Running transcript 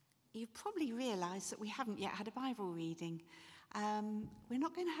You've probably realised that we haven't yet had a Bible reading. We're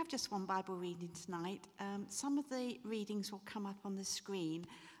not going to have just one Bible reading tonight. Some of the readings will come up on the screen,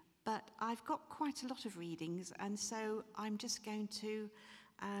 but I've got quite a lot of readings, and so I'm just going to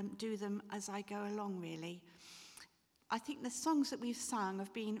do them as I go along, really. I think the songs that we've sung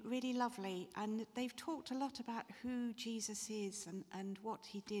have been really lovely, and they've talked a lot about who Jesus is and what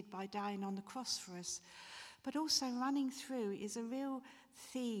he did by dying on the cross for us. But also running through is a real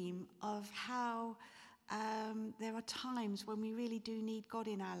theme of how there are times when we really do need God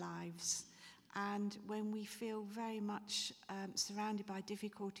in our lives, and when we feel very much surrounded by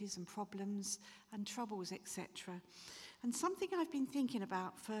difficulties and problems and troubles, etc. And something I've been thinking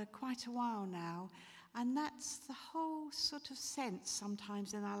about for quite a while now, and that's the whole sort of sense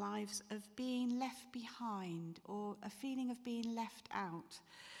sometimes in our lives of being left behind, or a feeling of being left out.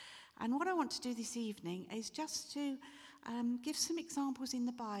 And what I want to do this evening is just to give some examples in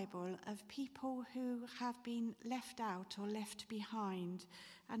the Bible of people who have been left out or left behind,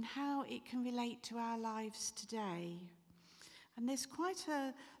 and how it can relate to our lives today. And there's quite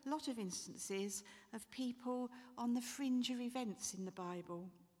a lot of instances of people on the fringe of events in the Bible.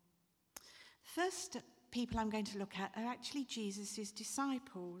 First people I'm going to look at are actually Jesus'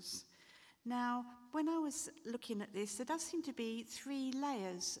 disciples. Now, when I was looking at this, there does seem to be 3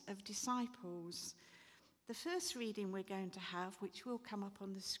 layers of disciples. The first reading we're going to have, which will come up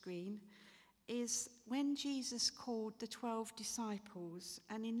on the screen, is when Jesus called the 12 disciples.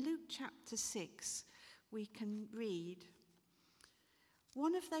 And in Luke chapter 6, we can read,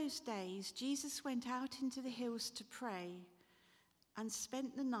 "One of those days, Jesus went out into the hills to pray and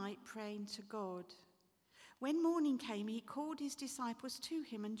spent the night praying to God. When morning came, he called his disciples to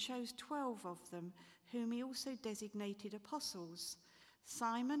him and chose 12 of them, whom he also designated apostles: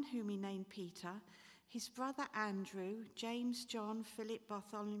 Simon, whom he named Peter, his brother Andrew, James, John, Philip,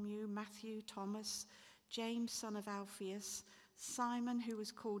 Bartholomew, Matthew, Thomas, James, son of Alphaeus, Simon, who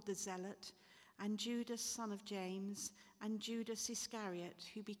was called the Zealot, and Judas, son of James, and Judas Iscariot,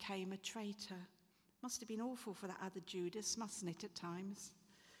 who became a traitor." Must have been awful for that other Judas, mustn't it, at times?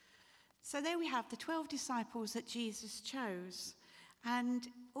 So there we have the 12 disciples that Jesus chose.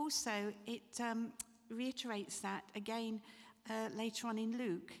 And also it reiterates that again later on in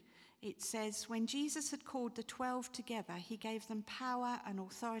Luke. It says, when Jesus had called the 12 together, he gave them power and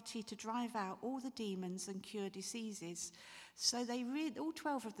authority to drive out all the demons and cure diseases. So all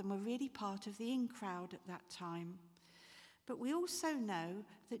 12 of them were really part of the in crowd at that time. But we also know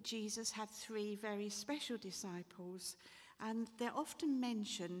that Jesus had 3 very special disciples, and they're often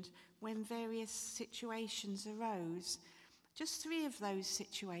mentioned when various situations arose. Just 3 of those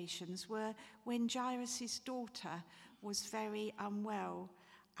situations were when Jairus' daughter was very unwell,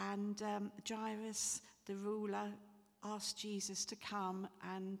 and Jairus, the ruler, asked Jesus to come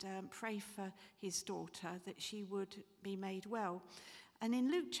and pray for his daughter that she would be made well. And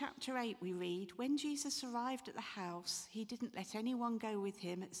in Luke chapter 8 we read, when Jesus arrived at the house, he didn't let anyone go with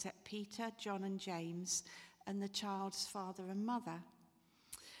him except Peter, John and James, and the child's father and mother.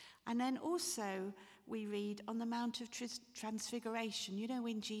 And then also we read on the Mount of Transfiguration, you know,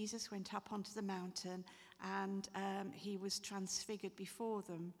 when Jesus went up onto the mountain and he was transfigured before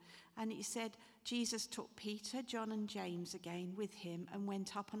them. And it said Jesus took Peter, John and James again with him and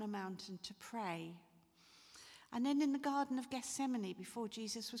went up on a mountain to pray. And then in the Garden of Gethsemane, before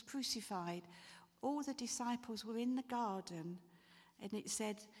Jesus was crucified, all the disciples were in the garden. And it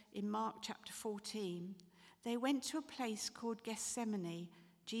said in Mark chapter 14, they went to a place called Gethsemane.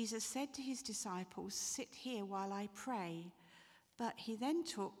 Jesus said to his disciples, sit here while I pray. But he then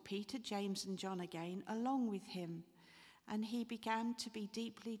took Peter, James and John again along with him. And he began to be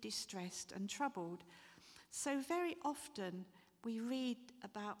deeply distressed and troubled. So very often we read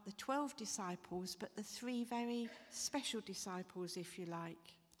about the 12 disciples, but the 3 very special disciples, if you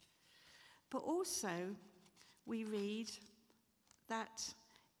like. But also we read that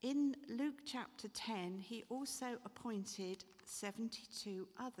in Luke chapter 10, he also appointed 72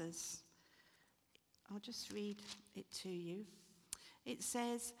 others. I'll just read it to you. It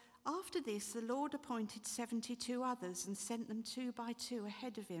says, after this, the Lord appointed 72 others and sent them 2 by 2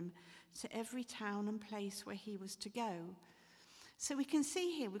 ahead of him to every town and place where he was to go. So we can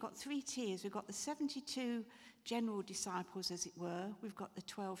see here we've got 3 tiers. We've got the 72 general disciples, as it were. We've got the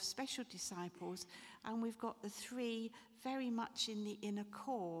 12 special disciples. And we've got the 3 very much in the inner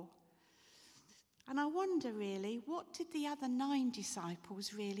core. And I wonder really, what did the other 9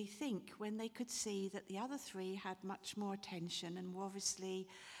 disciples really think when they could see that the other 3 had much more attention and were obviously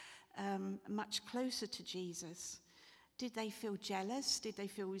much closer to Jesus? Did they feel jealous? Did they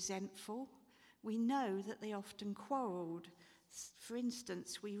feel resentful? We know that they often quarrelled. For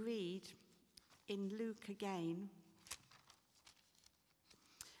instance, we read in Luke again,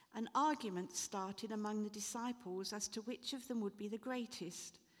 an argument started among the disciples as to which of them would be the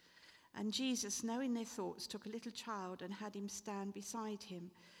greatest. And Jesus, knowing their thoughts, took a little child and had him stand beside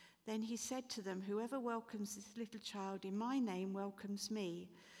him. Then he said to them, "Whoever welcomes this little child in my name welcomes me,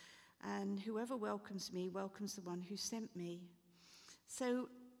 and whoever welcomes me welcomes the one who sent me." So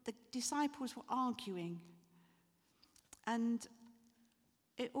the disciples were arguing. And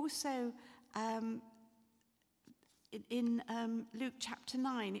it also, in Luke chapter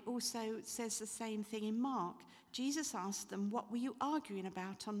 9, it also says the same thing in Mark. Jesus asked them, "What were you arguing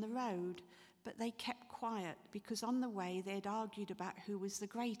about on the road?" But they kept quiet because on the way they'd argued about who was the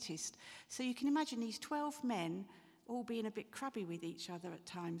greatest. So you can imagine these 12 men all being a bit crabby with each other at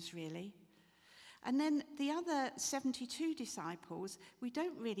times, really. And then the other 72 disciples, we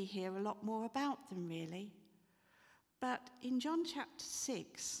don't really hear a lot more about them, really. But in John chapter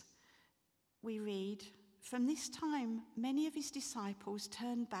 6, we read, "From this time, many of his disciples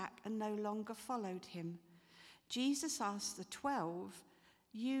turned back and no longer followed him. Jesus asked the 12,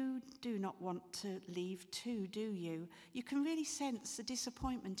 'You do not want to leave too, do you?'" You can really sense the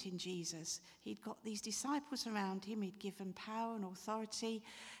disappointment in Jesus. He'd got these disciples around him. He'd given power and authority.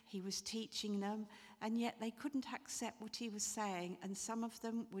 He was teaching them, and yet they couldn't accept what he was saying, and some of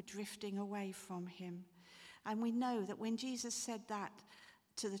them were drifting away from him. And we know that when Jesus said that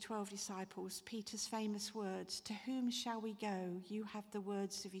to the 12 disciples, Peter's famous words, "To whom shall we go? You have the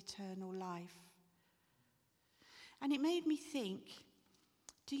words of eternal life." And it made me think,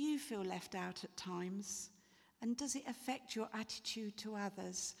 do you feel left out at times? And does it affect your attitude to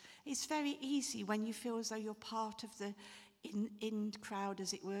others? It's very easy when you feel as though you're part of the in crowd,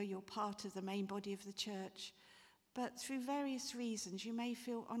 as it were, you're part of the main body of the church. But through various reasons, you may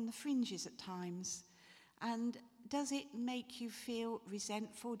feel on the fringes at times. And does it make you feel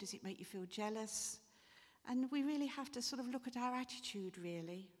resentful? Does it make you feel jealous? And we really have to sort of look at our attitude,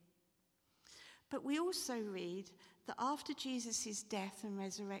 really. But we also read that after Jesus' death and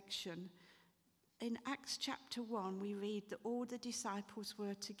resurrection, in Acts chapter 1, we read that all the disciples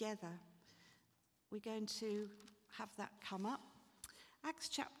were together. We're going to have that come up. Acts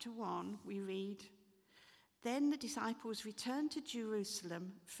chapter 1, we read, "Then the disciples returned to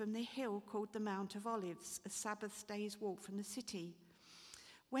Jerusalem from the hill called the Mount of Olives, a Sabbath day's walk from the city.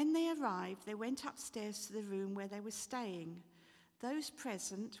 When they arrived, they went upstairs to the room where they were staying. Those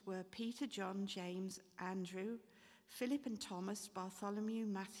present were Peter, John, James, Andrew, Philip and Thomas, Bartholomew,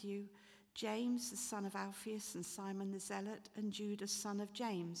 Matthew, James, the son of Alphaeus, and Simon the Zealot, and Judas, son of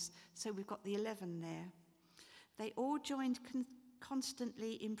James." So we've got the 11 there. "They all joined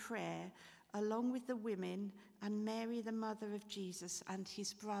constantly in prayer, along with the women and Mary, the mother of Jesus, and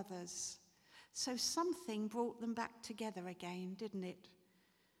his brothers." So something brought them back together again, didn't it?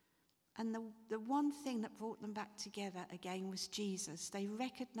 And the one thing that brought them back together again was Jesus. They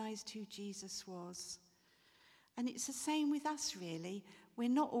recognized who Jesus was. And it's the same with us, really. We're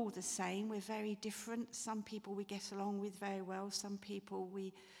not all the same. We're very different. Some people we get along with very well. Some people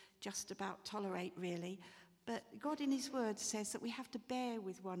we just about tolerate, really. But God in his word says that we have to bear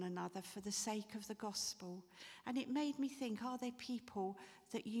with one another for the sake of the gospel. And it made me think, are there people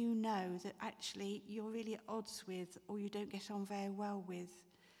that you know that actually you're really at odds with or you don't get on very well with?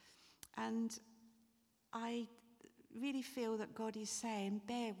 And I really feel that God is saying,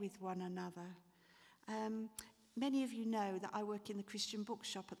 bear with one another. Many of you know that I work in the Christian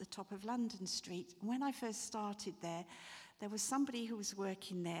bookshop at the top of London Street. When I first started there was somebody who was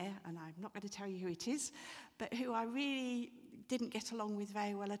working there, and I'm not going to tell you who it is, but who I really didn't get along with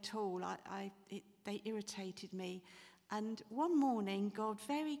very well at all. They irritated me. And one morning, God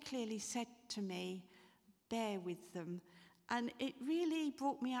very clearly said to me, bear with them. And it really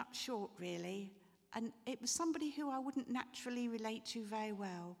brought me up short, really. And it was somebody who I wouldn't naturally relate to very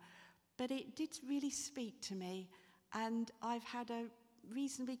well. But it did really speak to me. And I've had a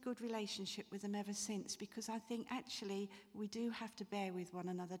reasonably good relationship with them ever since, because I think actually we do have to bear with one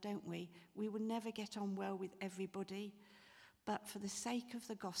another, don't we? We will never get on well with everybody. But for the sake of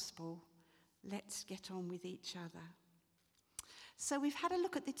the gospel, let's get on with each other. So we've had a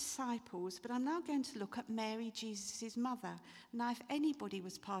look at the disciples, but I'm now going to look at Mary, Jesus' mother. Now, if anybody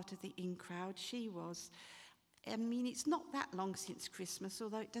was part of the in crowd, she was. I mean, it's not that long since Christmas,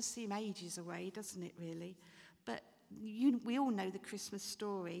 although it does seem ages away, doesn't it, really? But we all know the Christmas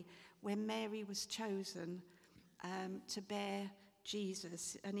story when Mary was chosen to bear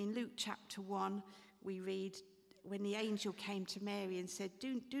Jesus. And in Luke chapter 1, we read, when the angel came to Mary and said,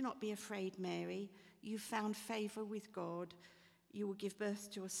 do not be afraid, Mary. You've found favor with God. You will give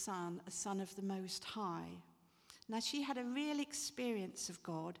birth to a son of the Most High. Now, she had a real experience of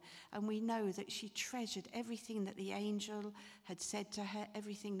God, and we know that she treasured everything that the angel had said to her,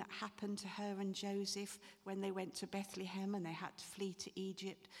 everything that happened to her and Joseph when they went to Bethlehem and they had to flee to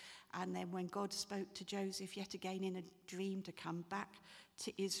Egypt, and then when God spoke to Joseph yet again in a dream to come back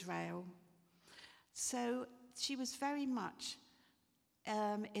to Israel. So she was very much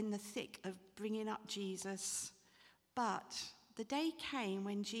in the thick of bringing up Jesus, but the day came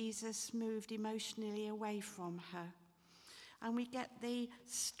when Jesus moved emotionally away from her. And we get the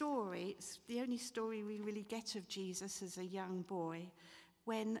story, it's the only story we really get of Jesus as a young boy,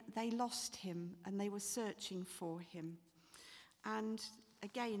 when they lost him and they were searching for him. And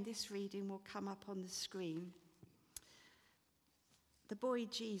again, this reading will come up on the screen. The boy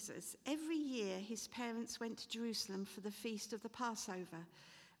Jesus. Every year his parents went to Jerusalem for the feast of the Passover.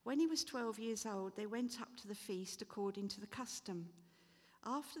 When he was 12 years old, they went up to the feast according to the custom.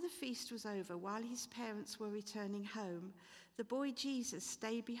 After the feast was over, while his parents were returning home, the boy Jesus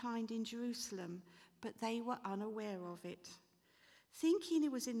stayed behind in Jerusalem, but they were unaware of it. Thinking he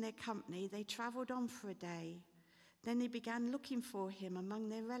was in their company, they travelled on for a day. Then they began looking for him among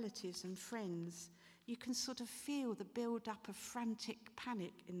their relatives and friends. You can sort of feel the build-up of frantic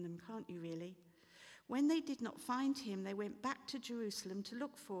panic in them, can't you really? When they did not find him, they went back to Jerusalem to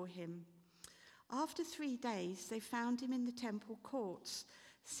look for him. After 3 days, they found him in the temple courts,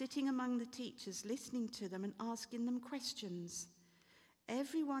 sitting among the teachers, listening to them and asking them questions.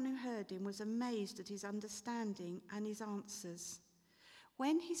 Everyone who heard him was amazed at his understanding and his answers.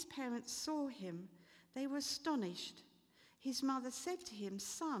 When his parents saw him, they were astonished. His mother said to him,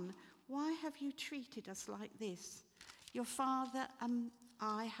 "Son, why have you treated us like this? Your father and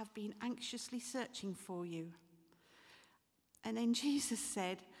I have been anxiously searching for you." And then Jesus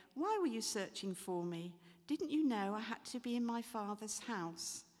said, "Why were you searching for me? Didn't you know I had to be in my Father's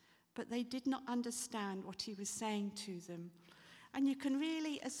house?" But they did not understand what he was saying to them. And you can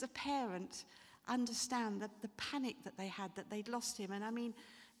really, as a parent, understand the panic that they had, that they'd lost him. And I mean,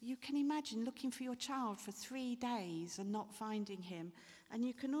 you can imagine looking for your child for 3 days and not finding him. And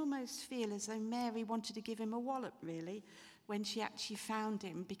you can almost feel as though Mary wanted to give him a wallop, really, when she actually found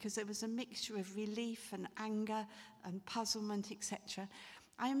him, because there was a mixture of relief and anger and puzzlement, etc.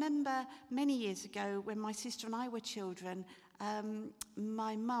 I remember many years ago when my sister and I were children,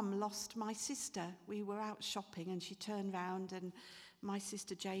 my mum lost my sister. We were out shopping and she turned round and my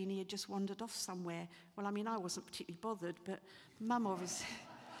sister Janie had just wandered off somewhere. Well, I mean, I wasn't particularly bothered, but Mum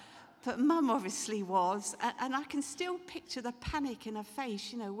obviously was. And I can still picture the panic in her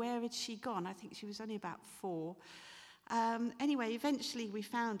face, you know, where had she gone? I think she was only about 4. Anyway, eventually we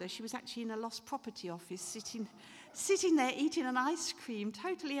found her. She was actually in a lost property office, sitting there eating an ice cream,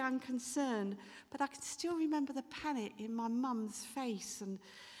 totally unconcerned. But I can still remember the panic in my mum's face. And,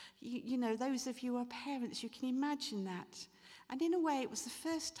 you know, those of you who are parents, you can imagine that. And in a way, it was the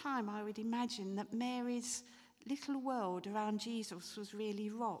first time I would imagine that Mary's little world around Jesus was really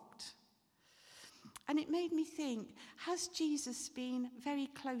rocked. And it made me think, has Jesus been very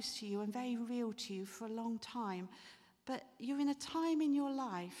close to you and very real to you for a long time? But you're in a time in your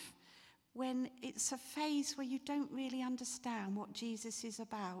life when it's a phase where you don't really understand what Jesus is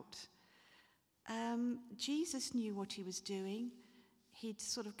about. Jesus knew what he was doing. He'd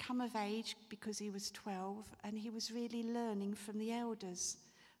sort of come of age because he was 12, and he was really learning from the elders.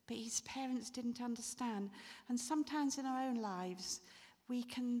 But his parents didn't understand. And sometimes in our own lives, we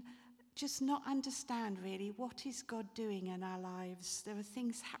can just not understand really what is God doing in our lives. There are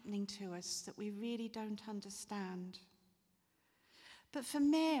things happening to us that we really don't understand. But for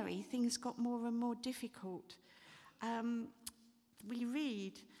Mary, things got more and more difficult. We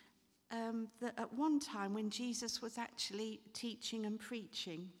read that at one time when Jesus was actually teaching and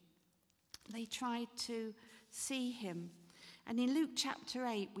preaching, they tried to see him. And in Luke chapter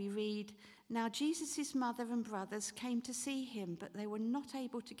 8, we read, "Now Jesus' mother and brothers came to see him, but they were not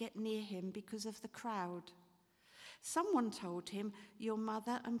able to get near him because of the crowd. Someone told him, 'Your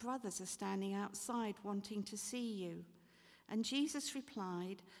mother and brothers are standing outside wanting to see you.' And Jesus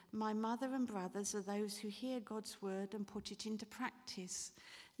replied, 'My mother and brothers are those who hear God's word and put it into practice.'"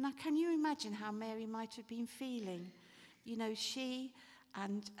 Now, can you imagine how Mary might have been feeling? You know, she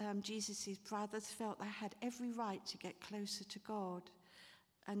and Jesus' brothers felt they had every right to get closer to God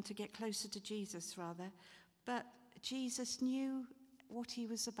and to get closer to Jesus, rather. But Jesus knew what he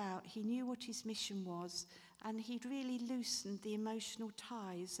was about. He knew what his mission was, and he'd really loosened the emotional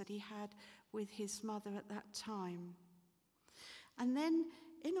ties that he had with his mother at that time. And then,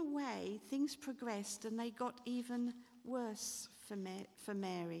 in a way, things progressed and they got even worse for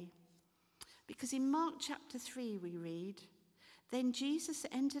Mary. Because in Mark chapter 3 we read, Then Jesus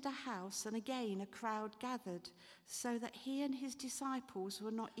entered a house, and again a crowd gathered, so that he and his disciples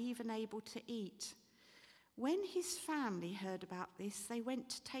were not even able to eat. When his family heard about this, they went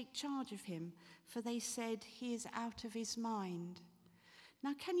to take charge of him, for they said, "He is out of his mind."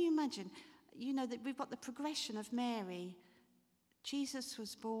 Now, can you imagine? You know that we've got the progression of Mary. Jesus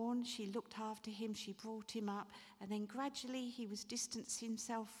was born, she looked after him, she brought him up, and then gradually he was distancing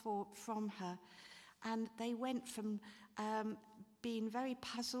himself from her. And they went from being very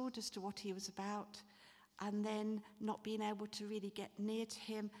puzzled as to what he was about, and then not being able to really get near to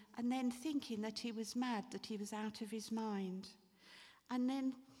him, and then thinking that he was mad, that he was out of his mind. And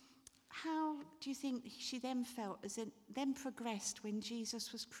then how do you think she then felt as it then progressed when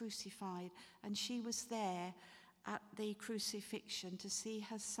Jesus was crucified and she was there at the crucifixion to see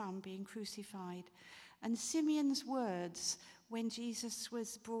her son being crucified? And Simeon's words when Jesus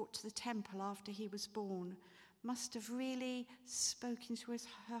was brought to the temple after he was born must have really spoken to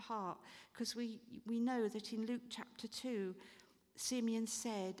her heart, because we know that in Luke chapter 2, Simeon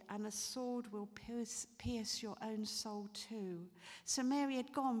said, "And a sword will pierce your own soul too." So Mary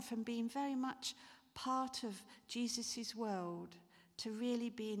had gone from being very much part of Jesus' world to really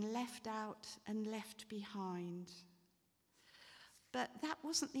being left out and left behind. But that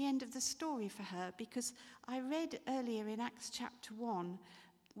wasn't the end of the story for her, because I read earlier in Acts chapter 1,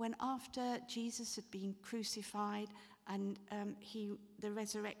 when after Jesus had been crucified and the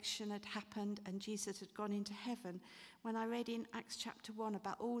resurrection had happened and Jesus had gone into heaven, when I read in Acts chapter 1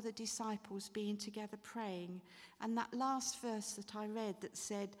 about all the disciples being together praying, and that last verse that I read that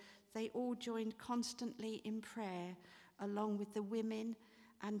said they all joined constantly in prayer along with the women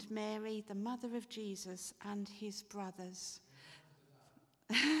and Mary, the mother of Jesus, and his brothers.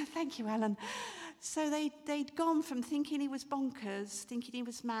 Thank you, Alan. So they'd gone from thinking he was bonkers, thinking he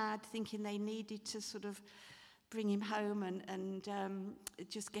was mad, thinking they needed to sort of bring him home and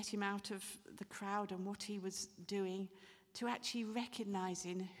just get him out of the crowd and what he was doing, to actually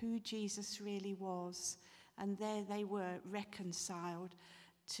recognizing who Jesus really was. And there they were, reconciled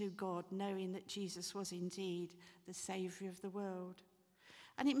to God, knowing that Jesus was indeed the Saviour of the world.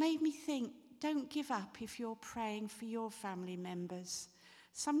 And it made me think, don't give up if you're praying for your family members.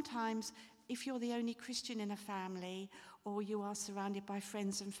 Sometimes, if you're the only Christian in a family, or you are surrounded by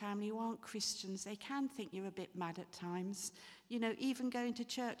friends and family who aren't Christians, they can think you're a bit mad at times. You know, even going to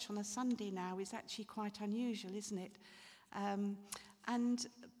church on a Sunday now is actually quite unusual, isn't it?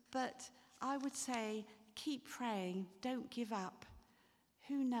 But I would say, keep praying, don't give up.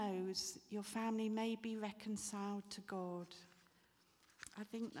 Who knows, your family may be reconciled to God. I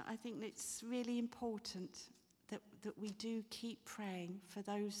think it's really important that we do keep praying for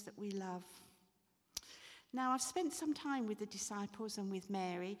those that we love. Now, I've spent some time with the disciples and with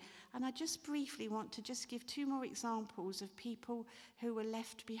Mary, and I just briefly want to just give two more examples of people who were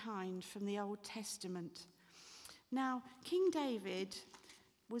left behind from the Old Testament. Now, King David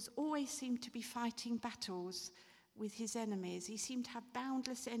always seemed to be fighting battles with his enemies. He seemed to have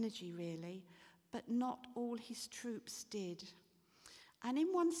boundless energy, really, but not all his troops did. And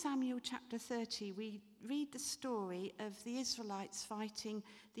in 1 Samuel chapter 30, we read the story of the Israelites fighting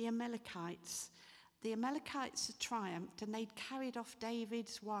the Amalekites. The Amalekites had triumphed, and they'd carried off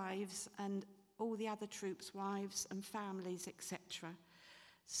David's wives and all the other troops' wives and families, etc.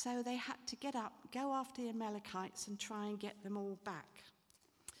 So they had to get up, go after the Amalekites and try and get them all back.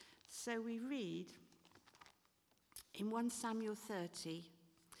 So we read in 1 Samuel 30,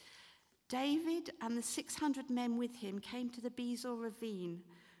 David and the 600 men with him came to the Bezor ravine,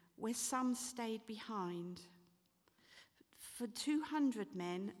 where some stayed behind. For 200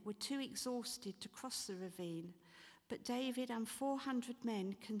 men were too exhausted to cross the ravine, but David and 400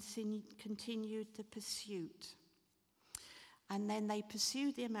 men continued the pursuit. And then they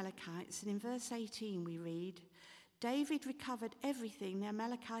pursued the Amalekites, and in verse 18 we read, David recovered everything the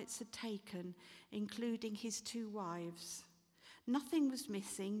Amalekites had taken, including his 2 wives. Nothing was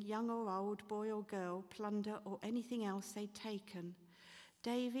missing, young or old, boy or girl, plunder or anything else they'd taken.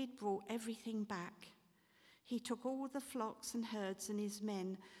 David brought everything back. He took all the flocks and herds, and his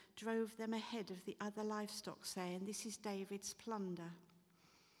men drove them ahead of the other livestock, saying, "This is David's plunder."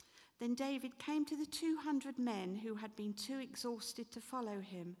 Then David came to the 200 men who had been too exhausted to follow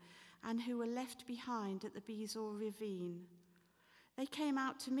him and who were left behind at the Bezor ravine. They came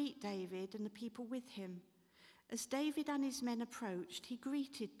out to meet David and the people with him. As David and his men approached, he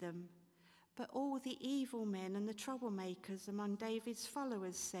greeted them. But all the evil men and the troublemakers among David's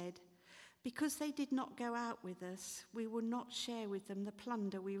followers said, "Because they did not go out with us, we will not share with them the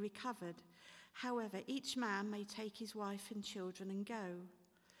plunder we recovered. However, each man may take his wife and children and go."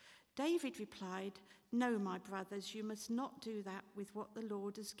 David replied, "No, my brothers, you must not do that with what the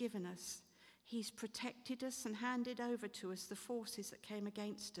Lord has given us. He's protected us and handed over to us the forces that came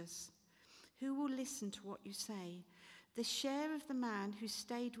against us. Who will listen to what you say? The share of the man who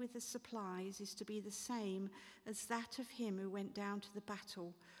stayed with the supplies is to be the same as that of him who went down to the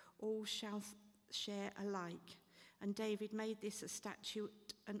battle. All shall share alike." And David made this a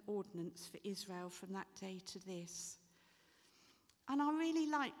statute and ordinance for Israel from that day to this. And I really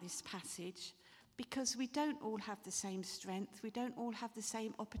like this passage because we don't all have the same strength. We don't all have the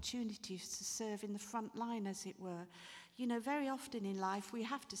same opportunities to serve in the front line, as it were. You know, very often in life we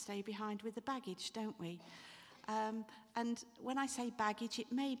have to stay behind with the baggage, don't we? And when I say baggage,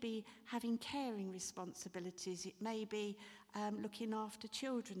 it may be having caring responsibilities. It may be looking after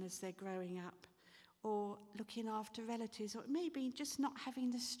children as they're growing up, or looking after relatives, or it may be just not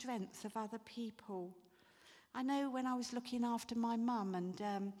having the strength of other people. I know when I was looking after my mum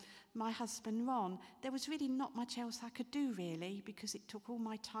and my husband Ron, there was really not much else I could do really, because it took all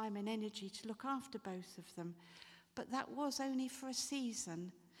my time and energy to look after both of them. But that was only for a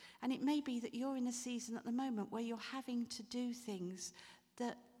season. And it may be that you're in a season at the moment where you're having to do things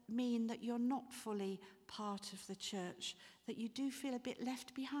that mean that you're not fully part of the church, that you do feel a bit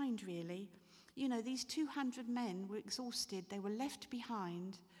left behind really. You know, these 200 men were exhausted, they were left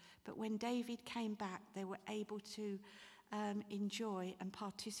behind. But when David came back, they were able to enjoy and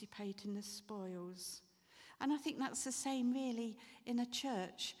participate in the spoils. And I think that's the same really in a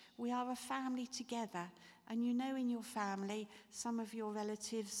church. We are a family together. And you know, in your family, some of your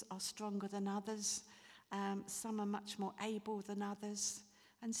relatives are stronger than others. Some are much more able than others.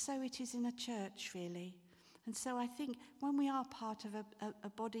 And so it is in a church really. And so I think when we are part of a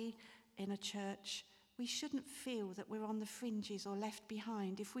body in a church, we shouldn't feel that we're on the fringes or left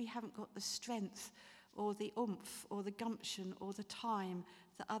behind if we haven't got the strength or the oomph or the gumption or the time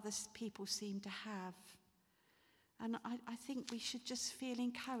that other people seem to have. And I think we should just feel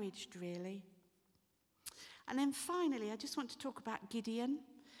encouraged, really. And then finally, I just want to talk about Gideon.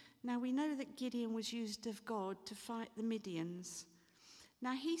 Now, we know that Gideon was used of God to fight the Midians.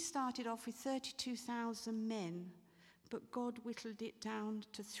 Now, he started off with 32,000 men, but God whittled it down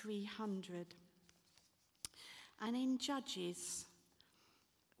to 300. And in Judges,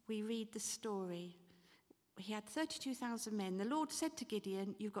 we read the story. He had 32,000 men. The Lord said to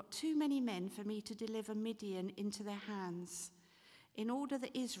Gideon, "You've got too many men for me to deliver Midian into their hands. In order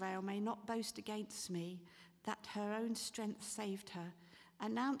that Israel may not boast against me, that her own strength saved her.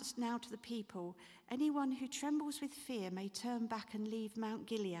 Announce now to the people, anyone who trembles with fear may turn back and leave Mount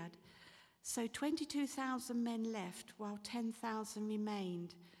Gilead." So 22,000 men left, while 10,000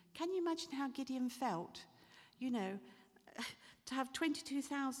 remained. Can you imagine how Gideon felt? You know, to have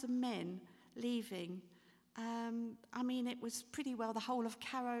 22,000 men leaving. I mean, it was pretty well the whole of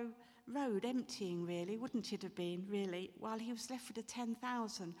Carrow Road emptying, really, wouldn't it have been, really, while he was left with the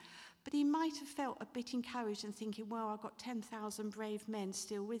 10,000. But he might have felt a bit encouraged and thinking, well, I've got 10,000 brave men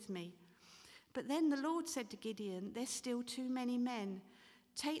still with me. But then the Lord said to Gideon, "There's still too many men.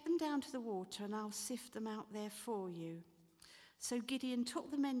 Take them down to the water and I'll sift them out there for you." So Gideon took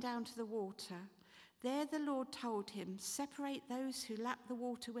the men down to the water. There the Lord told him, "Separate those who lap the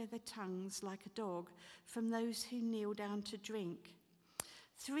water with their tongues like a dog from those who kneel down to drink."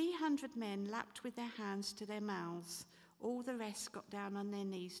 300 men lapped with their hands to their mouths. All the rest got down on their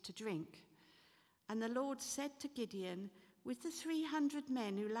knees to drink. And the Lord said to Gideon, "With the 300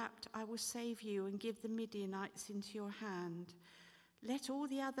 men who lapped, I will save you and give the Midianites into your hand. Let all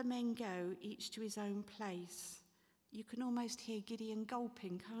the other men go, each to his own place." You can almost hear Gideon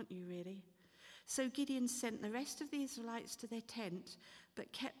gulping, can't you, really? So Gideon sent the rest of the Israelites to their tent,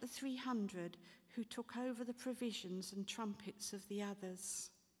 but kept the 300 who took over the provisions and trumpets of the others.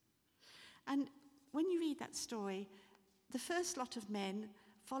 And when you read that story, the first lot of men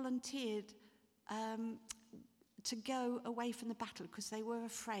volunteered to go away from the battle because they were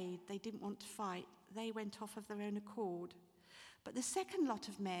afraid, they didn't want to fight. They went off of their own accord. But the second lot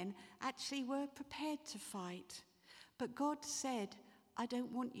of men actually were prepared to fight. But God said, "I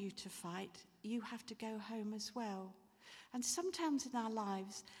don't want you to fight. You have to go home as well." And sometimes in our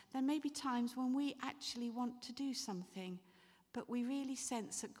lives, there may be times when we actually want to do something, but we really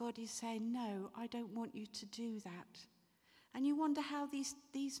sense that God is saying, "No, I don't want you to do that." And you wonder how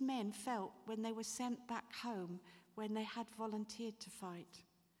these men felt when they were sent back home, when they had volunteered to fight.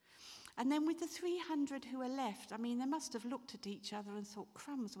 And then with the 300 who were left, I mean, they must have looked at each other and thought,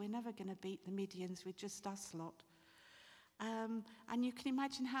 "Crumbs, we're never going to beat the Midians with just us lot." And you can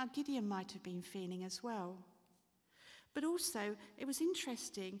imagine how Gideon might have been feeling as well. But also, it was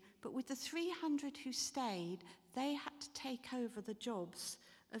interesting, but with the 300 who stayed, they had to take over the jobs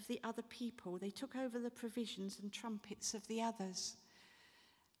of the other people. They took over the provisions and trumpets of the others.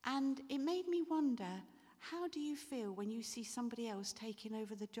 And it made me wonder, how do you feel when you see somebody else taking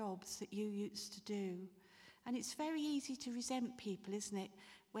over the jobs that you used to do? And it's very easy to resent people, isn't it?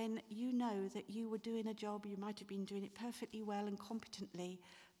 When you know that you were doing a job, you might have been doing it perfectly well and competently,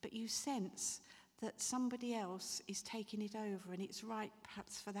 but you sense that somebody else is taking it over, and it's right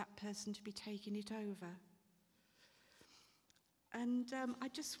perhaps for that person to be taking it over. And I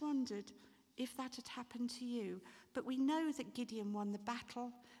just wondered if that had happened to you. But we know that Gideon won the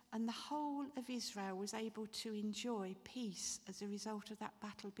battle, and the whole of Israel was able to enjoy peace as a result of that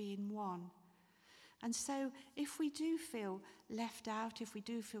battle being won. And so if we do feel left out, if we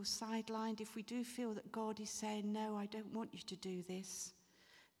do feel sidelined, if we do feel that God is saying, no, I don't want you to do this,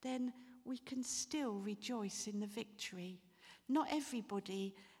 then we can still rejoice in the victory. Not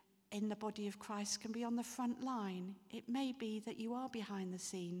everybody in the body of Christ can be on the front line. It may be that you are behind the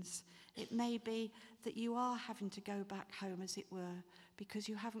scenes. It may be that you are having to go back home, as it were, because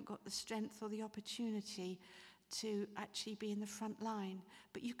you haven't got the strength or the opportunity to actually be in the front line.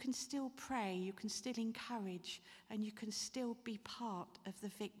 But you can still pray, you can still encourage, and you can still be part of the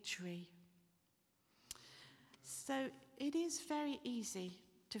victory. So it is very easy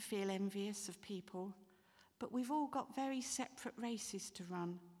to feel envious of people, but we've all got very separate races to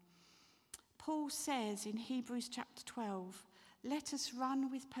run. Paul says in Hebrews chapter 12, let us run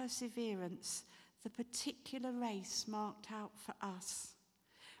with perseverance the particular race marked out for us.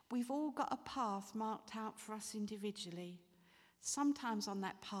 We've all got a path marked out for us individually. Sometimes on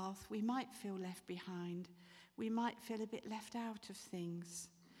that path we might feel left behind. We might feel a bit left out of things.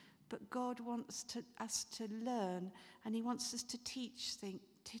 But God wants us to learn, and he wants us to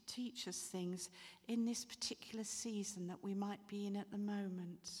teach us things in this particular season that we might be in at the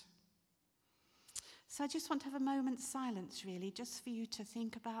moment. So I just want to have a moment's silence, really, just for you to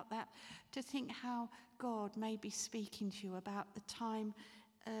think about that, to think how God may be speaking to you about the time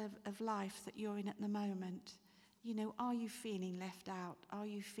of life that you're in at the moment. You know, are you feeling left out? Are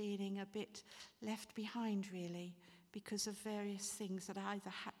you feeling a bit left behind, really, because of various things that are either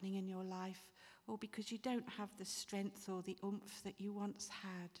happening in your life or because you don't have the strength or the oomph that you once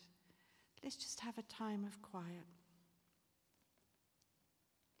had? Let's just have a time of quiet.